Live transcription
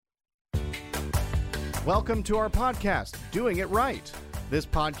Welcome to our podcast, Doing It Right. This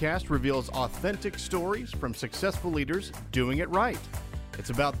podcast reveals authentic stories from successful leaders doing it right.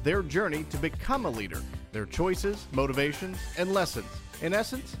 It's about their journey to become a leader, their choices, motivations, and lessons. In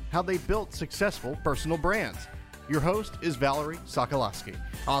essence, how they built successful personal brands. Your host is Valerie Sokolowski,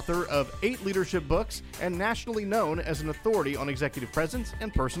 author of 8 leadership books and nationally known as an authority on executive presence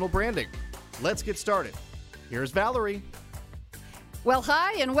and personal branding. Let's get started. Here's Valerie. Well,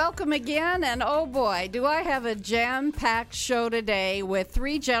 hi, and welcome again. And oh boy, do I have a jam-packed show today with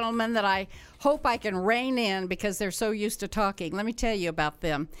 3 gentlemen that I hope I can rein in because they're so used to talking. Let me tell you about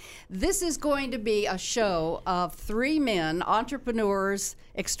them. This is going to be a show of 3 men, entrepreneurs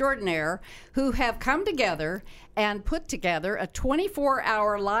extraordinaire, who have come together and put together a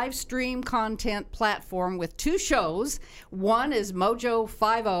 24-hour live stream content platform with 2 shows. One is Mojo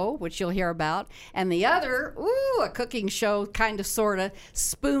 50, which you'll hear about, and the other, a cooking show, kind of, sort of,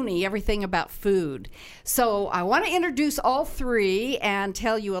 Spoony, everything about food. So I want to introduce all 3 and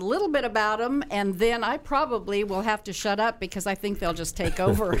tell you a little bit about them, and then I probably will have to shut up because I think they'll just take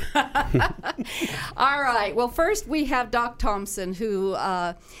over. All right. Well, first we have Doc Thompson, who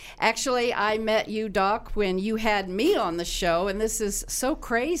actually I met you, Doc, when you had me on the show, and this is so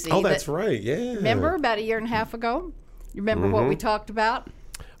crazy. Oh, that's right, yeah. Remember about a year and a half ago? You remember what we talked about?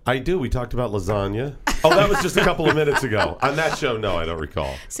 I do. We talked about lasagna. Oh, that was just a couple of minutes ago. On that show, no, I don't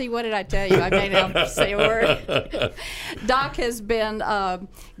recall. See, what did I tell you? I may not say a word. Doc has been,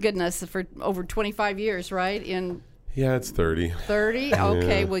 goodness, for over 25 years, right? Yeah, it's 30. 30?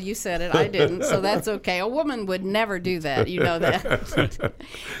 Okay, Yeah. well, you said it. I didn't, so that's okay. A woman would never do that. You know that.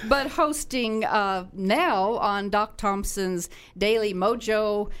 But hosting now on Doc Thompson's daily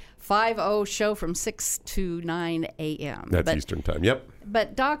Mojo 50 show from 6 to 9 a.m. That's Eastern time, yep.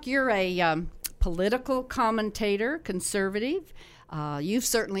 But, Doc, you're a political commentator, conservative. You've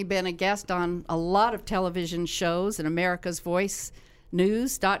certainly been a guest on a lot of television shows and America's Voice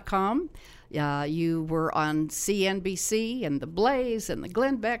News.com. You were on CNBC and The Blaze and The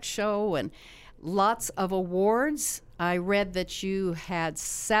Glenn Beck Show and lots of awards. I read that you had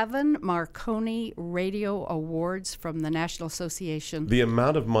 7 Marconi Radio Awards from the National Association. The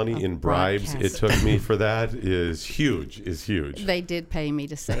amount of money in bribes it took me for that is huge, They did pay me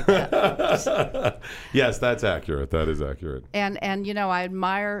to say that. Yes, that's accurate. That is accurate. And you know, I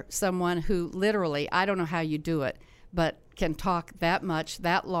admire someone who literally, I don't know how you do it, but can talk that much,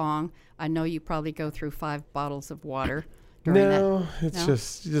 that long. I know you probably go through 5 bottles of water.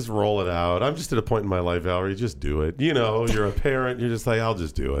 Just you just roll it out. I'm just at a point in my life, Valerie, just do it. You know, you're a parent, you're just like, I'll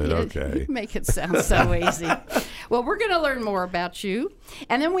just do it. Okay. You make it sound so easy. Well, we're going to learn more about you.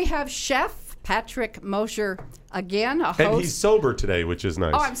 And then we have Chef Patrick Mosher again, a host. And he's sober today, which is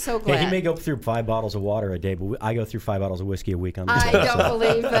nice. Oh, I'm so glad. Yeah, he may go through 5 bottles of water a day, but I go through 5 bottles of whiskey a week on the I don't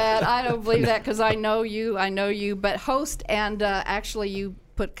believe that. I don't believe that because I know you. But host and actually you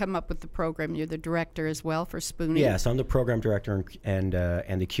come up with the program. You're the director as well for Spoony. Yes, I'm the program director and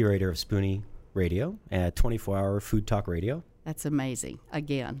the curator of Spoony Radio, 24-hour food talk radio. That's amazing.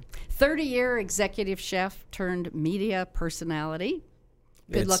 Again, 30-year executive chef turned media personality.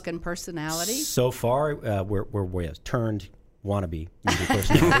 Good-looking personality. So far, we're turned wannabe media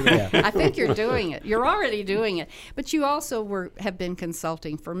personality. Yeah. I think you're doing it. You're already doing it. But you also have been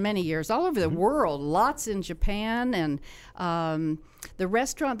consulting for many years all over the world, lots in Japan, and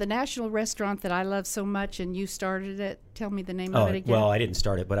the national restaurant that I love so much, and you started it. Tell me the name of it again. Well, I didn't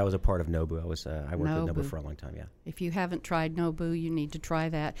start it, but I was a part of Nobu. I worked with Nobu for a long time, yeah. If you haven't tried Nobu, you need to try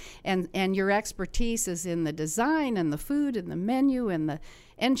that. And your expertise is in the design and the food and the menu and the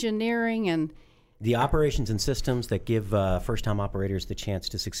engineering and the operations and systems that give first-time operators the chance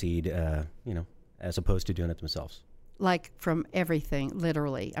to succeed, as opposed to doing it themselves. Like from everything,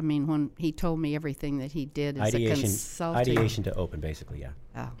 literally. I mean, when he told me everything that he did as a consultant. Ideation to open, basically,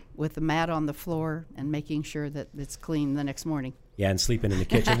 yeah. With the mat on the floor and making sure that it's clean the next morning. Yeah, and sleeping in the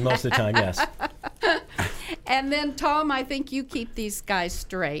kitchen most of the time, yes. And then, Tom, I think you keep these guys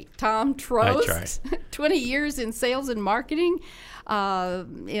straight. Tom Trost, 20 years in sales and marketing,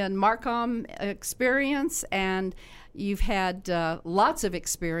 in Marcom experience, and you've had lots of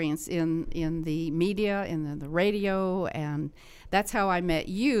experience in the media, in the radio, and that's how I met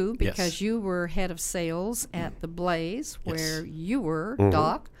you, because you were head of sales at The Blaze, where you were,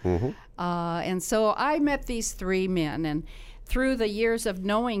 Doc. And so I met these 3 men, and through the years of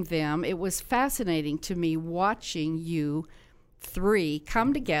knowing them, it was fascinating to me watching you 3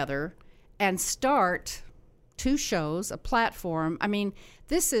 come together and start 2 shows, a platform. I mean,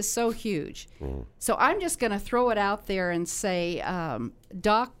 this is so huge. So I'm just going to throw it out there and say,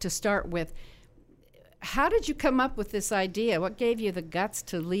 Doc, to start with, how did you come up with this idea? What gave you the guts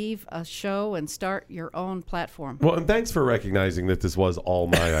to leave a show and start your own platform? Well, and thanks for recognizing that this was all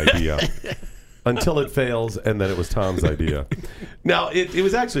my idea. Until it fails, and then it was Tom's idea. Now, it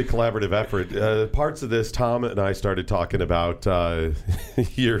was actually a collaborative effort. Parts of this, Tom and I started talking about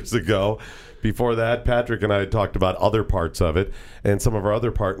years ago. Before that, Patrick and I had talked about other parts of it, and some of our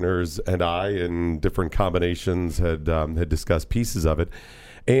other partners and I, in different combinations, had discussed pieces of it.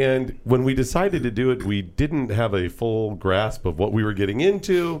 And when we decided to do it, we didn't have a full grasp of what we were getting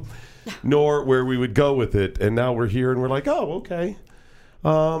into, nor where we would go with it. And now we're here, and we're like, oh, okay.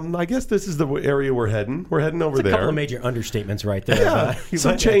 I guess this is the area we're heading. We're heading over there. A couple of major understatements right there. Yeah,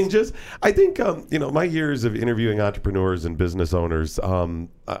 some changes. I think, my years of interviewing entrepreneurs and business owners,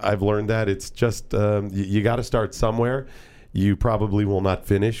 I've learned that it's just you got to start somewhere. You probably will not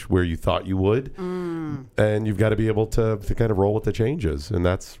finish where you thought you would. And you've got to be able to kind of roll with the changes. And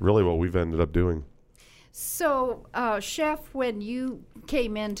that's really what we've ended up doing. So, Chef, when you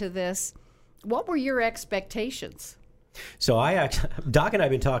came into this, what were your expectations? So Doc and I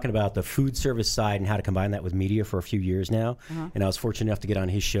have been talking about the food service side and how to combine that with media for a few years now. And I was fortunate enough to get on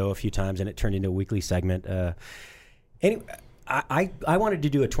his show a few times, and it turned into a weekly segment. Anyway, I wanted to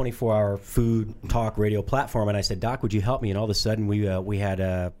do a 24-hour food talk radio platform, and I said, Doc, would you help me? And all of a sudden, we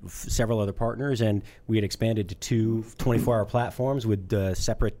had several other partners, and we had expanded to 2 24-hour platforms with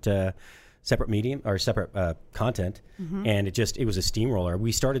separate medium or separate content, and it was a steamroller.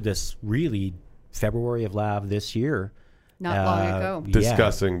 We started this really February of this year. Not long ago.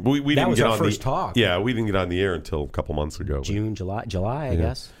 Discussing. We that didn't was get our on first talk. Yeah, we didn't get on the air until a couple months ago. July, I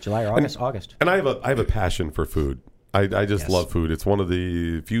guess. July or August. And I have a passion for food. I just love food. It's one of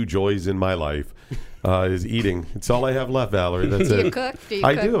the few joys in my life is eating. It's all I have left, Valerie. That's Do it. you cook?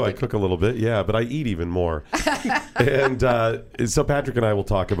 I do. I cook a little bit, yeah, but I eat even more. And so Patrick and I will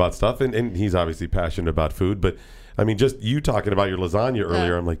talk about stuff, and he's obviously passionate about food, but I mean, just you talking about your lasagna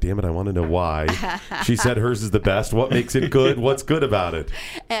earlier, I'm like, damn it, I want to know why. She said hers is the best. What makes it good? What's good about it?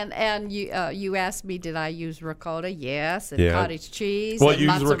 And you asked me, did I use ricotta? Yes. And cottage cheese. Well, and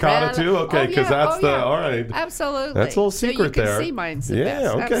you use ricotta too? Okay, because that's all right. Absolutely. That's a little secret there. So you can see mine's the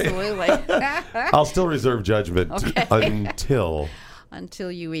best. Okay. Absolutely. I'll still reserve judgment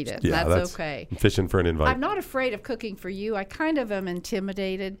until you eat it. Yeah, that's okay. I'm fishing for an invite. I'm not afraid of cooking for you. I kind of am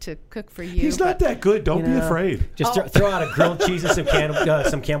intimidated to cook for you. He's not that good. Don't be afraid. Just throw out a grilled cheese and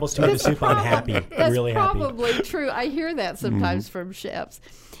some Campbell's tomato soup. I'm happy. That's really happy. probably true. I hear that sometimes from chefs.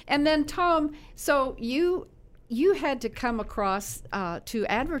 And then, Tom, so you had to come across to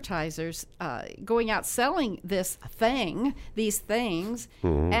advertisers going out selling these things.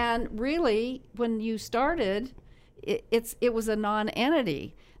 And really, when you started, it was a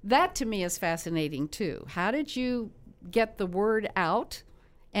non-entity. That to me is fascinating too. How did you get the word out?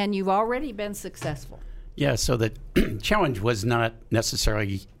 And you've already been successful. Yeah, so the challenge was not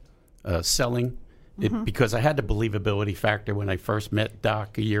necessarily selling, because I had the believability factor when I first met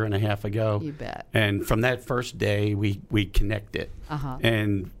Doc a year and a half ago. You bet. And from that first day, we connected.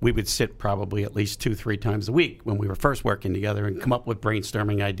 And we would sit probably at least 2-3 times a week when we were first working together and come up with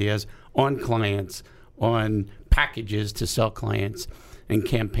brainstorming ideas on clients, on packages to sell clients, and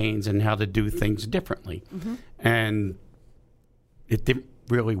campaigns, and how to do things differently. And it didn't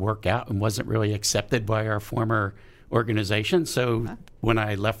really work out and wasn't really accepted by our former organization. So when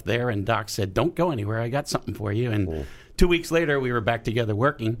I left there and Doc said, don't go anywhere, I got something for you. And 2 weeks later, we were back together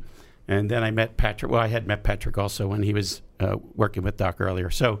working. And then I met Patrick. Well, I had met Patrick also when he was working with Doc earlier.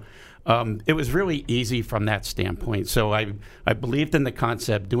 So it was really easy from that standpoint. So I believed in the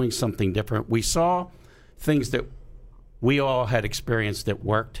concept, doing something different. We saw things that we all had experienced that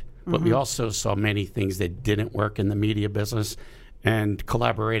worked, but we also saw many things that didn't work in the media business. And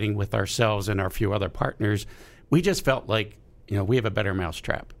collaborating with ourselves and our few other partners, we just felt like, we have a better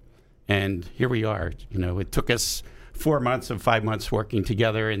mousetrap. And here we are. It took us 4 months of 5 months working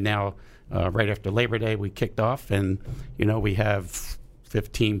together, and now right after Labor Day, we kicked off, and we have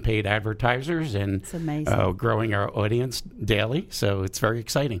 15 paid advertisers, and it's amazing. Growing our audience daily. So it's very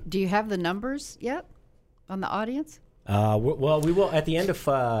exciting. Do you have the numbers yet on the audience? Well, we will at the end of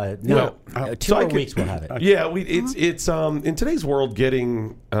 2 more weeks. We'll have it. Yeah, it's in today's world,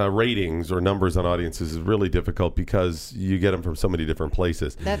 getting ratings or numbers on audiences is really difficult because you get them from so many different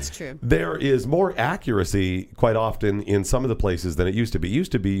places. That's true. There is more accuracy quite often in some of the places than it used to be. It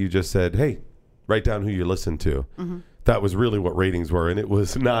used to be you just said, "Hey, write down who you listen to." That was really what ratings were, and it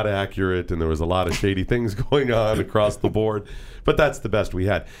was not accurate, and there was a lot of shady things going on across the board. But that's the best we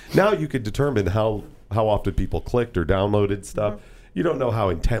had. Now you could determine how often people clicked or downloaded stuff. You don't know how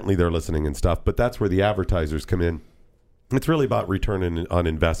intently they're listening and stuff, but that's where the advertisers come in. It's really about return on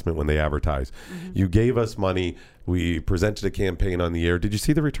investment when they advertise. You gave us money. We presented a campaign on the air. Did you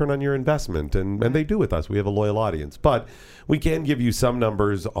see the return on your investment? And they do with us. We have a loyal audience. But we can give you some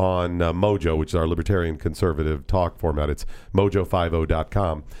numbers on Mojo, which is our libertarian conservative talk format. It's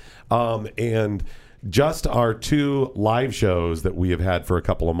mojo50.com. And just our 2 live shows that we have had for a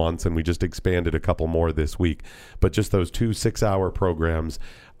couple of months, and we just expanded a couple more this week. But just those 2 6-hour programs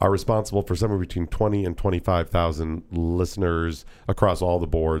are responsible for somewhere between 20 and 25,000 listeners across all the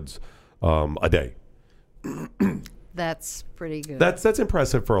boards a day. That's pretty good. That's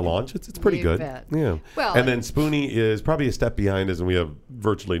impressive for a launch. It's pretty You good. bet. Yeah. Well, and then Spoonie is probably a step behind us, and we have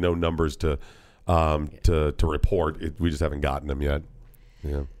virtually no numbers to report. We just haven't gotten them yet.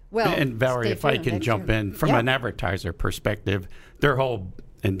 Yeah. well, And Valerie, stay if I tuned. can Thank jump you. in from Yeah. an advertiser perspective, their whole,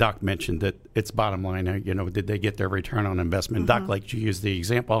 and Doc mentioned that it's bottom line. Did they get their return on investment? Doc, like you used the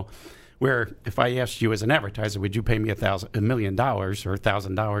example, where if I asked you as an advertiser, would you pay me $1 million or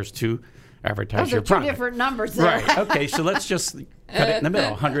 $1,000 to advertise Those your are 2 product? different numbers there. Right. Okay. So let's just cut it in the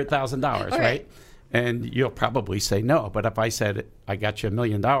middle, $100,000, Okay. right? And you'll probably say no. But if I said I got you $1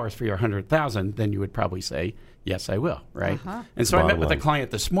 million for your $100,000, then you would probably say yes, I will, right? And so I met Bottom with a line.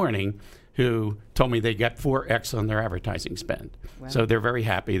 client this morning who told me they got 4x on their advertising spend. So they're very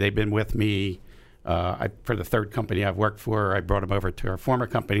happy. They've been with me for the 3rd company I've worked for. I brought them over to our former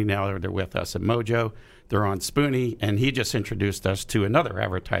company. Now they're with us at Mojo. They're on Spoonie, and he just introduced us to another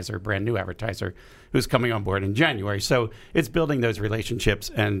advertiser, brand new advertiser, who's coming on board in January. So it's building those relationships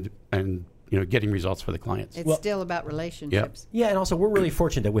and getting results for the clients. It's still about relationships. Yeah, and also we're really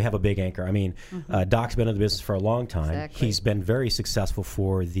fortunate that we have a big anchor. I mean, Doc's been in the business for a long time. Exactly. He's been very successful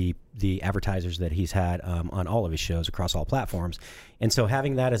for the advertisers that he's had on all of his shows across all platforms. And so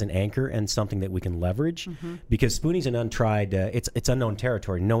having that as an anchor and something that we can leverage, because Spoonie's an untried, it's unknown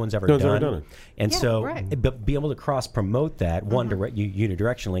territory. No one's ever done it. And Yeah, so right. but be able to cross-promote that,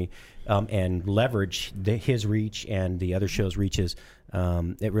 unidirectionally, and leverage his reach and the other show's reaches,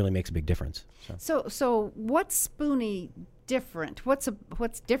 it really makes a big difference. So what's Spoonie different? What's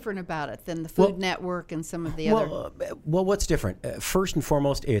different about it than the Food Network and some of the other? Well, what's different? First and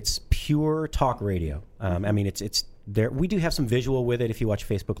foremost, it's pure talk radio. I mean, it's there. We do have some visual with it. If you watch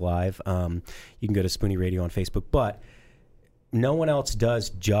Facebook Live, you can go to Spoonie Radio on Facebook. But no one else does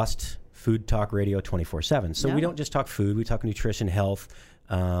just food talk radio 24/7. So we don't just talk food. We talk nutrition, health,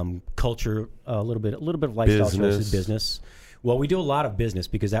 culture, a little bit of lifestyle choices, business. Well, we do a lot of business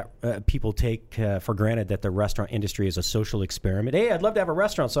because that people take for granted that the restaurant industry is a social experiment. Hey, I'd love to have a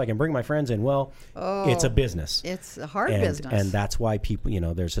restaurant so I can bring my friends in. Well, it's a business. It's a hard and, business. and that's why people,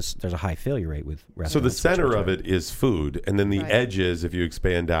 there's a high failure rate with restaurants. So the center of it is food, and then the Right. edges, if you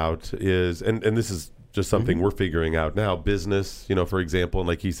expand out, is and this is just something we're figuring out now. Business, for example, and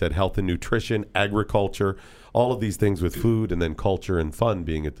like he said, health and nutrition, agriculture, all of these things with food, and then culture and fun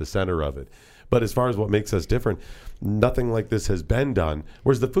being at the center of it. But as far as what makes us different, nothing like this has been done.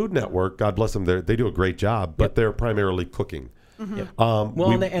 Whereas the Food Network, God bless them, they do a great job, but they're primarily cooking. We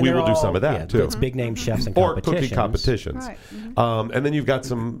will do some of that too. It's big name chefs and Or competitions. cooking competitions. Right. And then you've got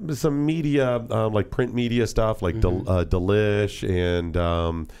some media, like print media stuff, like Delish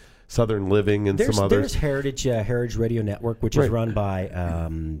and Southern Living and some others. There's Heritage Radio Network, which is run by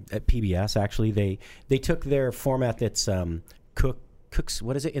at PBS. Actually, they took their format that's cooks.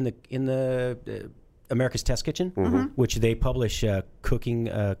 What is it in the America's Test Kitchen, which they publish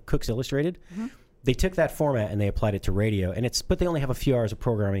Cooks Illustrated. They took that format and they applied it to radio, but they only have a few hours of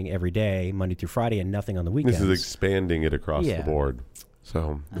programming every day, Monday through Friday, and nothing on the weekends. This is expanding it across the board.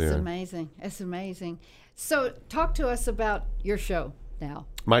 So That's amazing. It's amazing. So talk to us about your show now.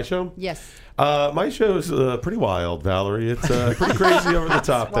 My show? Yes. My show's pretty wild, Valerie. It's pretty crazy over the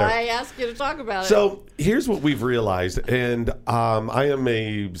top there. Why I asked you to talk about it. So here's what we've realized, and I am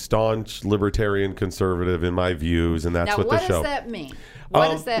a staunch libertarian conservative in my views, and that's now, what the show. What does that mean? What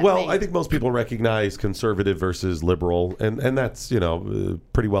does that well, mean? I think most people recognize conservative versus liberal, and that's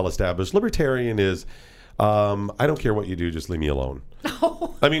pretty well established. Libertarian is I don't care what you do, just leave me alone.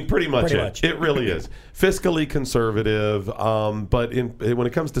 I mean, pretty much. It really is fiscally conservative. But when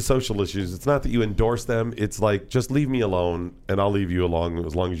it comes to social issues, it's not that you endorse them. It's like, just leave me alone, and I'll leave you alone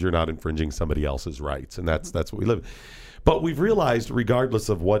as long as you're not infringing somebody else's rights. And that's what we live. But we've realized, regardless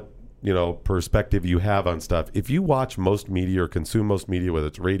of what perspective you have on stuff, if you watch most media or consume most media, whether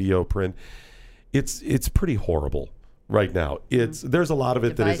it's radio, print, it's pretty horrible. right now. There's a lot of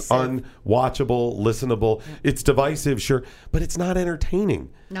it Divisive. that is unwatchable, listenable. It's divisive, sure, but it's not entertaining.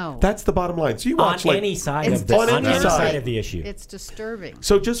 No. That's the bottom line. So you watch on any side It's of the, on any disturbing. side of the issue. It's disturbing.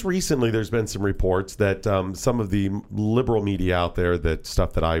 So just recently, there's been some reports that some of the liberal media out there, that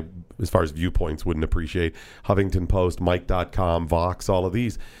stuff that I, as far as viewpoints, wouldn't appreciate, Huffington Post, Mike.com, Vox, all of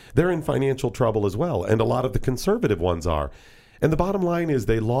these, they're in financial trouble as well. And a lot of the conservative ones are. And the bottom line is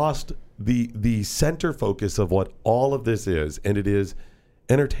they lost the center focus of what all of this is, and it is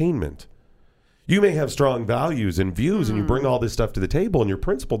entertainment. You may have strong values and views, and you bring all this stuff to the table, and you're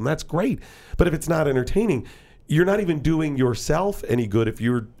principled, and that's great. But if it's not entertaining, you're not even doing yourself any good if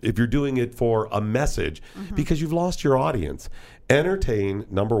you're doing it for a message, because you've lost your audience. Entertain,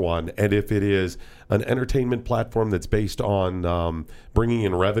 number one, and if it is an entertainment platform that's based on bringing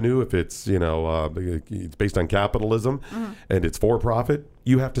in revenue, if it's it's based on capitalism and it's for profit,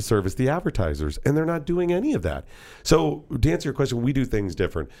 you have to service the advertisers, and they're not doing any of that. So to answer your question, we do things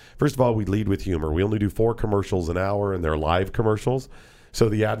different. First of all, we lead with humor. We only do 4 commercials an hour, and they're live commercials. So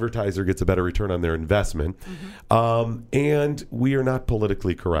the advertiser gets a better return on their investment. And we are not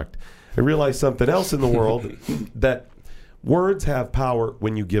politically correct. I realize something else in the world, that words have power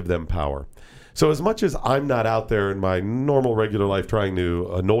when you give them power. So as much as I'm not out there in my normal regular life trying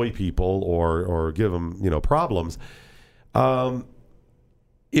to annoy people or give them problems,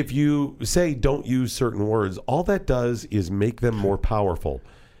 if you say don't use certain words, all that does is make them more powerful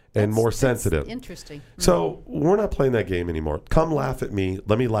and more sensitive. That's interesting. So we're not playing that game anymore. Come laugh at me.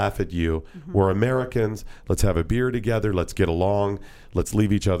 Let me laugh at you. We're Americans. Let's have a beer together. Let's get along. Let's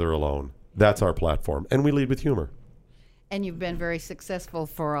leave each other alone. That's our platform. And we lead with humor. And you've been very successful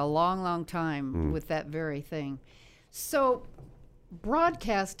for a long, long time with that very thing. So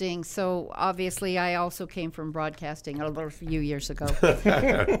broadcasting, so obviously I also came from broadcasting a few years ago.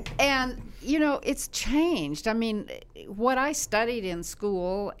 And, it's changed. I mean, what I studied in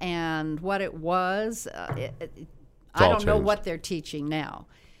school and what it was, I don't know what they're teaching now.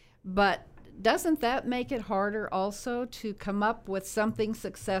 But doesn't that make it harder also to come up with something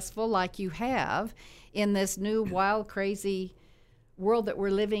successful like you have in this new wild, crazy world that we're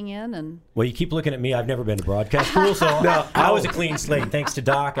living in? And well, you keep looking at me. I've never been to broadcast school, so I was a clean slate. Thanks to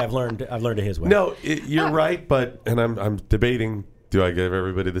Doc, I've learned it his way. No, you're right, but I'm debating. Do I give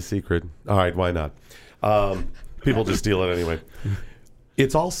everybody the secret? All right, why not? People just steal it anyway.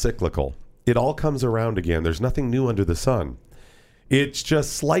 It's all cyclical. It all comes around again. There's nothing new under the sun. It's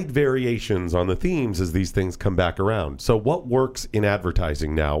just slight variations on the themes as these things come back around. So what works in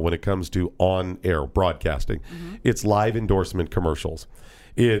advertising now when it comes to on-air broadcasting? It's live endorsement commercials.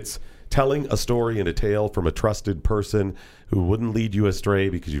 It's telling a story and a tale from a trusted person who wouldn't lead you astray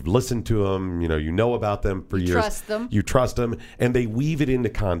because you've listened to them, you know about them for years. Trust them. You trust them, and they weave it into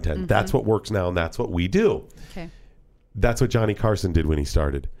content. That's what works now, and that's what we do. okay. That's what Johnny Carson did when he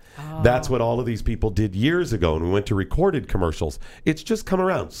started. That's what all of these people did years ago, and we went to recorded commercials. It's just come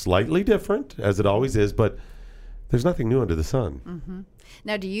around slightly different, as it always is, but there's nothing new under the sun.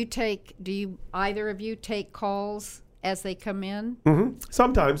 Now, do you either of you take calls as they come in?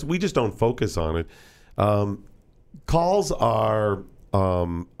 Sometimes. We just don't focus on it. Calls are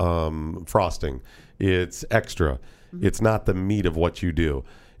frosting. It's extra. It's not the meat of what you do.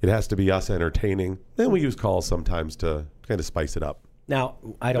 It has to be us entertaining. Then we use calls sometimes to kind of spice it up. Now,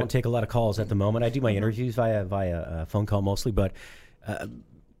 I don't take a lot of calls at the moment. I do my interviews via phone call mostly, but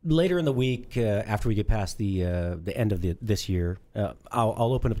later in the week, after we get past the end of this year,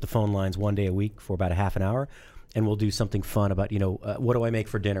 I'll open up the phone lines one day a week for about a half an hour, and we'll do something fun about, what do I make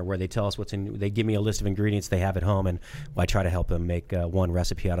for dinner, where they tell us what's in, they give me a list of ingredients they have at home, and I try to help them make one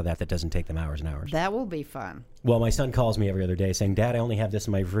recipe out of that doesn't take them hours and hours. That will be fun. Well, my son calls me every other day saying, Dad, I only have this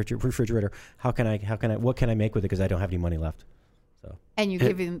in my refrigerator. What can I make with it, because I don't have any money left? So. And you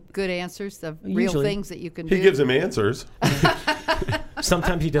give him good answers of real Usually. things that you can do. He gives him answers.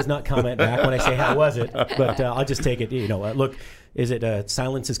 Sometimes he does not comment back when I say, how was it? But I'll just take it, look, is it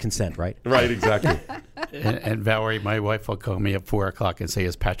silence is consent, right? Right, exactly. And Valerie, my wife, will call me at 4 o'clock and say,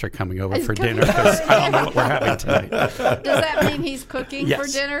 is Patrick coming over for dinner? Because I don't know what we're having tonight. Does that mean he's cooking for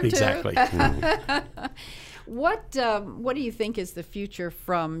dinner, too? Exactly. What do you think is the future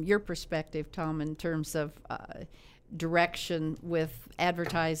from your perspective, Tom, in terms of direction with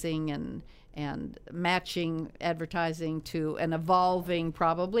advertising and matching advertising to an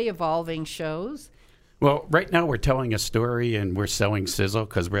probably evolving shows? Well, right now we're telling a story and we're selling sizzle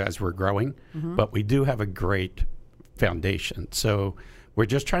as we're growing, but we do have a great foundation. So we're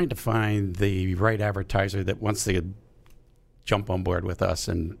just trying to find the right advertiser that wants to jump on board with us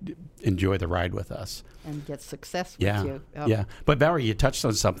and enjoy the ride with us. And get success with you. Yeah. But Valerie, you touched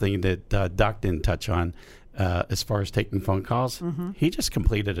on something that Doc didn't touch on, as far as taking phone calls. He just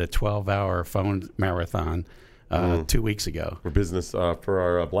completed a 12-hour phone marathon 2 weeks ago. For business, for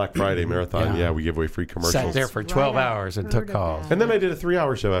our Black Friday marathon, Yeah. we give away free commercials. Sat there for 12 hours and took calls. And then I did a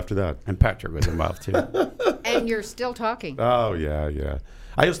 3-hour show after that. And Patrick was involved too. And you're still talking. Oh, yeah.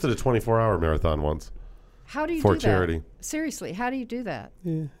 I hosted a 24-hour marathon once. How do you for do charity. that? Seriously, how do you do that?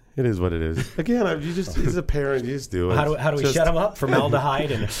 Yeah, it is what it is. Again, as a parent, you just do it. How do we shut them up?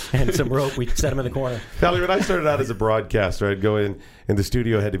 Formaldehyde and some rope. We set them in the corner. Valerie, when I started out as a broadcaster, I'd go in, and the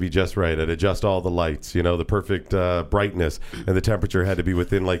studio had to be just right. I'd adjust all the lights, the perfect brightness, and the temperature had to be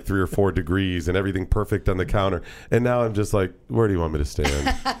within like 3 or 4 degrees, and everything perfect on the counter. And now I'm just like, where do you want me to stand?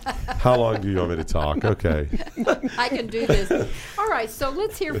 How long do you want me to talk? Okay. I can do this. All right, so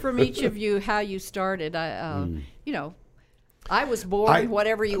let's hear from each of you how you started. I was born,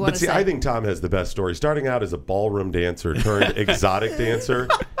 whatever you want to say. I think Tom has the best story. Starting out as a ballroom dancer turned exotic dancer,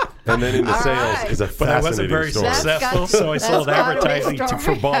 and then into sales is a But I wasn't fascinating very story. successful, so I sold that's gotta be a advertising for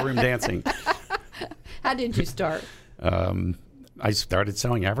story. ballroom dancing. How did you start? I started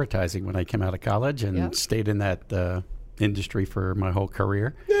selling advertising when I came out of college and stayed in that industry for my whole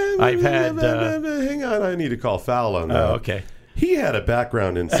career. I've had... hang on, I need to call foul on that. Oh, okay. He had a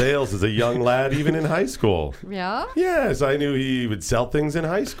background in sales as a young lad, even in high school. Yeah? Yes, I knew he would sell things in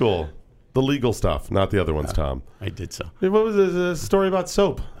high school. The legal stuff, not the other ones, Tom. I did so. What was the story about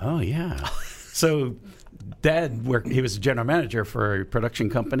soap? Oh, yeah. So Dad he was a general manager for a production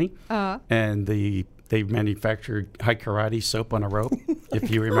company, and they manufactured high karate soap on a rope, if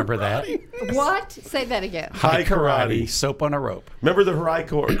you remember that. What? Say that again. High karate. soap on a rope. Remember the high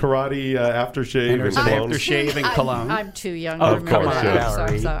karate aftershave and And cologne? aftershave and cologne. I'm too young to Oh, remember come on, that. So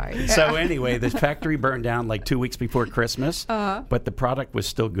I'm Valerie. sorry. So anyway, the factory burned down like 2 weeks before Christmas, but the product was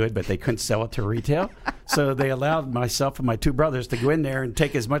still good, but they couldn't sell it to retail. So they allowed myself and my 2 brothers to go in there and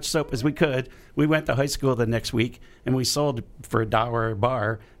take as much soap as we could. We went to high school the next week, and we sold for $1 a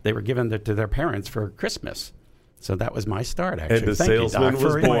bar. They were given to their parents for Christmas. So that was my start, actually. And the Thank you, salesman Doc, was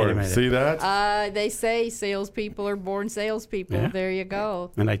for born. reminding me. See that? They say salespeople are born salespeople. Yeah. There you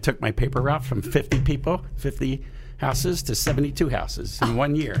go. And I took my paper route from 50 houses to 72 houses in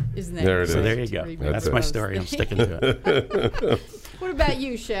 1 year. Isn't that There it is. So there you go. Remember That's my those story. I'm things. sticking to it. What about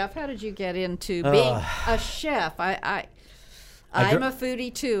you, Chef? How did you get into being a chef? I'm a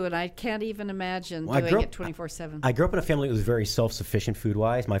foodie too, and I can't even imagine doing it 24/7. I grew up in a family that was very self-sufficient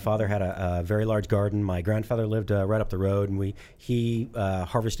food-wise. My father had a very large garden. My grandfather lived right up the road, and he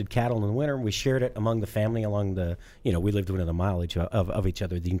harvested cattle in the winter. And we shared it among the family. We lived within a mile of each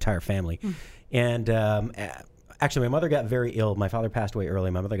other, the entire family. And actually, my mother got very ill. My father passed away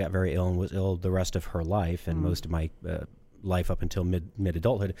early. My mother got very ill and was ill the rest of her life and most of my life up until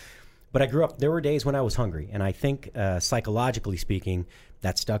mid-adulthood. But I grew up, there were days when I was hungry, and I think psychologically speaking,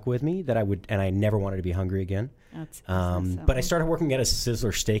 that stuck with me, and I never wanted to be hungry again. But I started working at a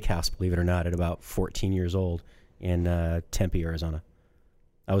Sizzler Steakhouse, believe it or not, at about 14 years old in Tempe, Arizona.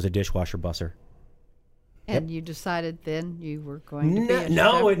 I was a dishwasher busser. And you decided then you were going to be a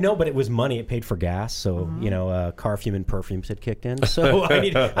chef? No, but it was money. It paid for gas. So, car fume and perfumes had kicked in. So I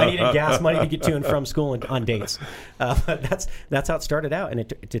needed gas money to get to and from school and on dates. But that's how it started out, and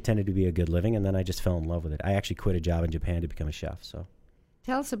it tended to be a good living. And then I just fell in love with it. I actually quit a job in Japan to become a chef. So,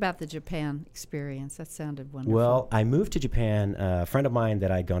 tell us about the Japan experience. That sounded wonderful. well, I moved to Japan. A friend of mine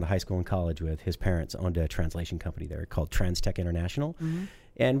that I'd gone to high school and college with, his parents owned a translation company there called Transtech International.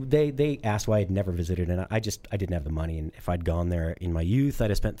 And they asked why I'd never visited, and I didn't have the money. And if I'd gone there in my youth, I'd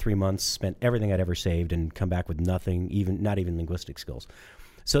have spent 3 months, spent everything I'd ever saved, and come back with nothing, not even linguistic skills.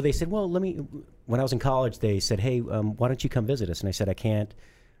 So they said, well, when I was in college, they said, hey, why don't you come visit us? And I said, I can't.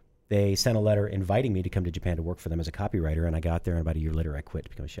 They sent a letter inviting me to come to Japan to work for them as a copywriter, and I got there, and about a year later, I quit to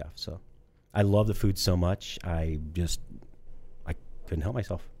become a chef. So I love the food so much, I couldn't help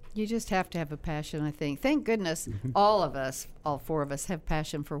myself. You just have to have a passion, I think. Thank goodness all of us, all 4 of us, have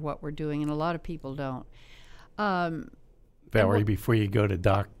passion for what we're doing, and a lot of people don't. Valerie, before you go to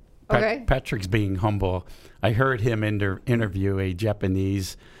Doc, Okay. Patrick's being humble. I heard him interview a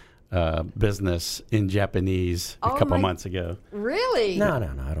Japanese business in Japanese a couple months ago. Really? No, I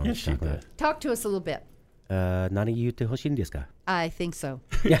don't understand that. Talk to us a little bit. Nani yute hoshin desu ka? I think so.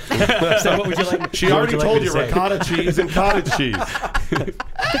 So what would you like? She already told you ricotta cheese and cottage cheese.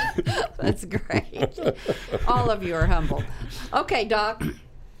 That's great. All of you are humble. Okay, Doc.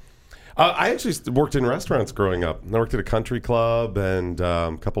 I actually worked in restaurants growing up. I worked at a country club and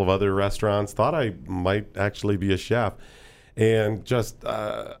a couple of other restaurants. Thought I might actually be a chef. And just,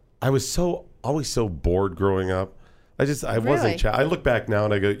 I was always so bored growing up. I wasn't. I look back now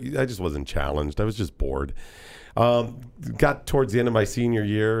and I go, I just wasn't challenged. I was just bored. Got towards the end of my senior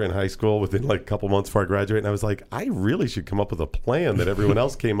year in high school, within like a couple months before I graduated, and I was like, I really should come up with a plan that everyone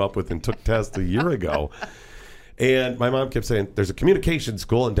else came up with and took tests a year ago. And my mom kept saying, there's a communication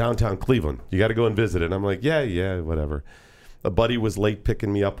school in downtown Cleveland. You got to go and visit it. And I'm like, yeah, whatever. A buddy was late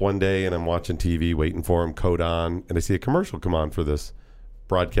picking me up one day, and I'm watching TV, waiting for him, coat on, and I see a commercial come on for this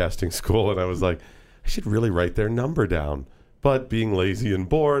broadcasting school, and I was like, I should really write their number down. But being lazy and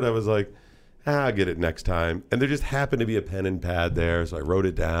bored, I was like, I'll get it next time. And there just happened to be a pen and pad there, so I wrote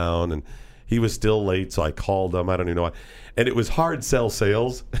it down, and he was still late, so I called him. I don't even know why. And it was hard sell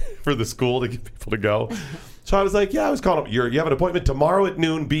sales for the school to get people to go. So I was like, I was calling him. You have an appointment tomorrow at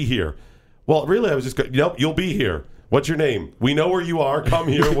noon. Be here. Well, really, I was just going, nope, you'll be here. What's your name? We know where you are. Come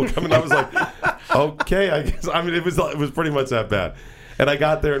here. We'll come. And I was like, okay, I guess. I mean, it was pretty much that bad. And I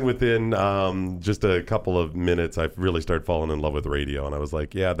got there, and within just a couple of minutes, I really started falling in love with radio. And I was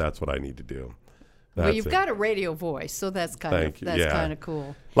like, yeah, that's what I need to do. Well, you've got a radio voice, so that's kind of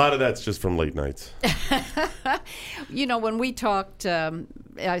cool. A lot of that's just from late nights. When we talked,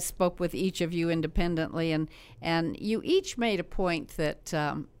 I spoke with each of you independently, and you each made a point that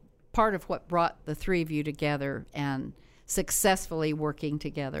part of what brought the three of you together and successfully working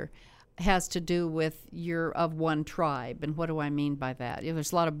together has to do with you're of one tribe. And what do I mean by that?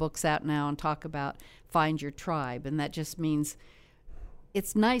 There's a lot of books out now and talk about find your tribe, and that just means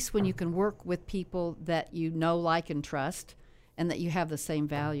it's nice when you can work with people that you know, like, and trust, and that you have the same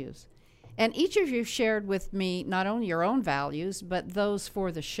values. And each of you shared with me not only your own values, but those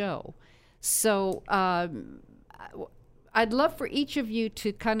for the show. So I'd love for each of you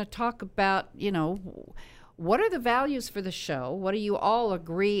to kind of talk about, what are the values for the show? What do you all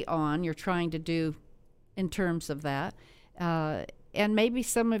agree on you're trying to do in terms of that? And maybe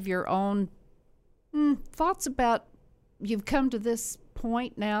some of your own thoughts about you've come to this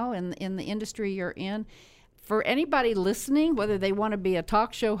point now in the industry you're in. For anybody listening, whether they want to be a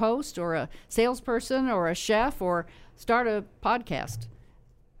talk show host or a salesperson or a chef or start a podcast,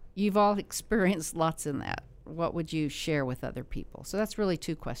 you've all experienced lots in that. What would you share with other people? So that's really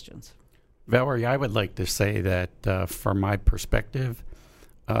two questions. Valerie, I would like to say that from my perspective,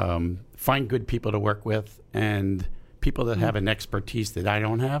 find good people to work with and people that have an expertise that I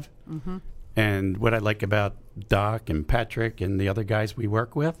don't have. Mm-hmm. And what I like about Doc and Patrick and the other guys we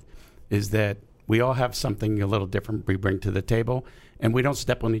work with is that we all have something a little different we bring to the table, and we don't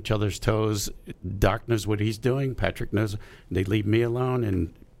step on each other's toes. Doc knows what he's doing. Patrick knows. They leave me alone,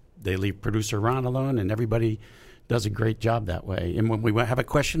 and they leave producer Ron alone, and everybody does a great job that way. And when we have a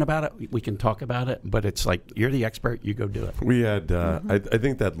question about it, we can talk about it, but it's like, you're the expert, you go do it. We had, I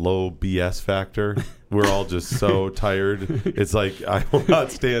think that low BS factor, we're all just so tired. It's like, I will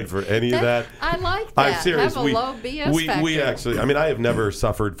not stand for any of that. I like that. I'm serious. Have a low BS factor. We actually, I have never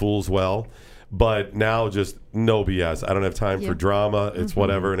suffered fools well, but now just no BS. I don't have time for drama. It's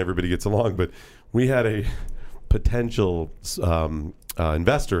whatever, and everybody gets along. But we had a potential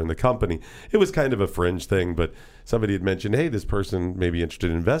investor in the company. It was kind of a fringe thing, but somebody had mentioned, hey, this person may be interested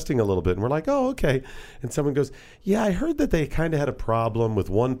in investing a little bit. And we're like, oh, okay. And someone goes, yeah, I heard that they kind of had a problem with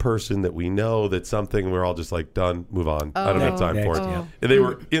one person that we know that's something. And we're all just like, done, move on. I don't have time for it. Yeah. And they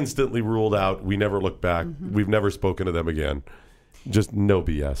were instantly ruled out. We never looked back. We've never spoken to them again. Just no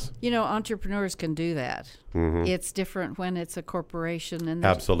BS. Entrepreneurs can do that. Mm-hmm. It's different when it's a corporation. And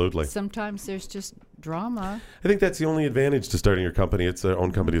absolutely. Sometimes there's just drama. I think that's the only advantage to starting your company. It's their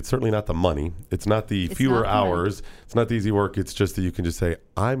own company. It's certainly not the money. It's not the fewer hours. It's not the easy work. It's just that you can just say,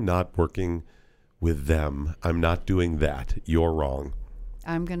 I'm not working with them. I'm not doing that. You're wrong.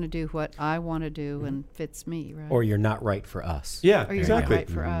 I'm going to do what I want to do and fits me, right? Or you're not right for us. Yeah, or you're exactly. Not right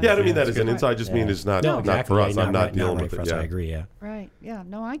for us. Yeah, I don't mean that as an inside. I just mean it's not for us. I'm not dealing with it. Yeah. I agree, yeah. Right, yeah.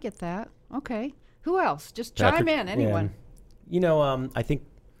 No, I get that. Okay. Who else? Just chime in, anyone. Yeah. I think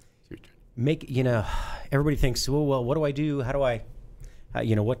everybody thinks, well, what do I do? How do I,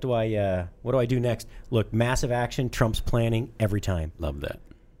 what do I do next? Look, massive action trumps planning every time. Love that.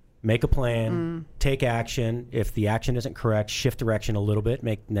 Make a plan, take action. If the action isn't correct, shift direction a little bit,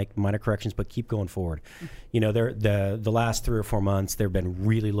 make minor corrections, but keep going forward. The last 3 or 4 months, there have been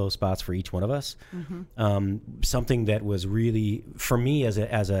really low spots for each one of us. Mm-hmm. Something that was really, for me as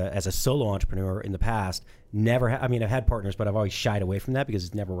a solo entrepreneur in the past, I've had partners, but I've always shied away from that because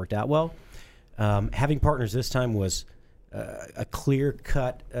it's never worked out well. Having partners this time was a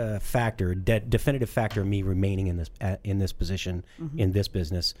clear-cut factor, definitive factor of me remaining in this position, in this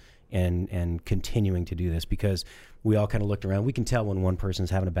business, and continuing to do this, because we all kind of looked around. We can tell when one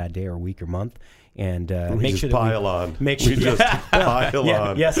person's having a bad day or week or month, and make sure that we just pile on.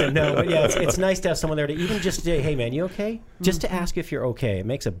 Yes and no, but yeah, it's nice to have someone there to even just say, "Hey, man, you okay?" Just to ask if you're okay. It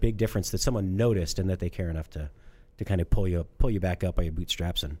makes a big difference that someone noticed and that they care enough to kind of pull you back up by your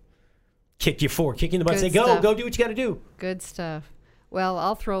bootstraps and kick you in the butt and say, go do what you got to do. Good stuff. Well,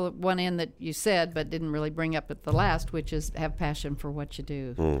 I'll throw one in that you said but didn't really bring up at the last, which is have passion for what you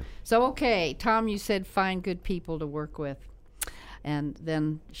do. So, okay, Tom, you said find good people to work with, and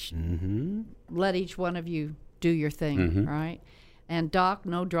then let each one of you do your thing, right? And Doc,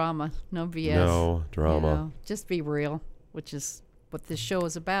 no drama, no BS. No drama. You know, just be real, which is what this show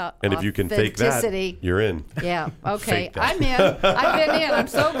is about. And if you can fake that, you're in. Yeah, okay. I'm in. I've been in. I'm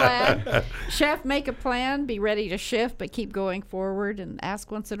so glad. Chef, make a plan. Be ready to shift, but keep going forward and ask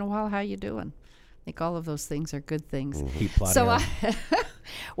once in a while how you doing. I think all of those things are good things. Keep plotting. So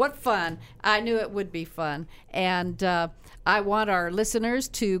what fun. I knew it would be fun. And I want our listeners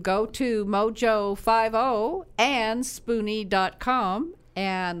to go to Mojo50 and Spoonie.com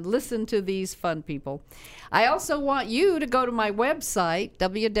and listen to these fun people. I also want you to go to my website,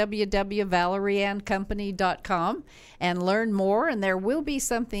 www.valerieanncompany.com, and learn more. And there will be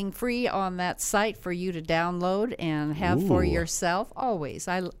something free on that site for you to download and have for yourself. Always.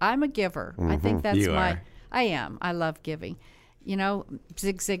 I'm a giver. I think that's I am. I love giving. You know,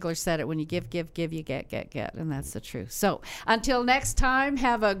 Zig Ziglar said it, when you give, you get. And that's the truth. So until next time,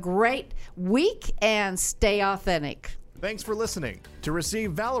 have a great week and stay authentic. Thanks for listening. To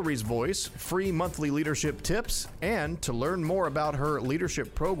receive Valerie's voice, free monthly leadership tips, and to learn more about her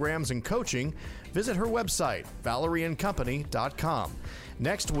leadership programs and coaching, visit her website, valerieandcompany.com.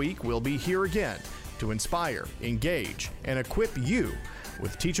 Next week, we'll be here again to inspire, engage, and equip you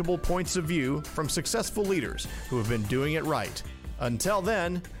with teachable points of view from successful leaders who have been doing it right. Until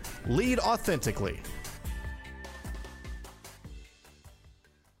then, lead authentically.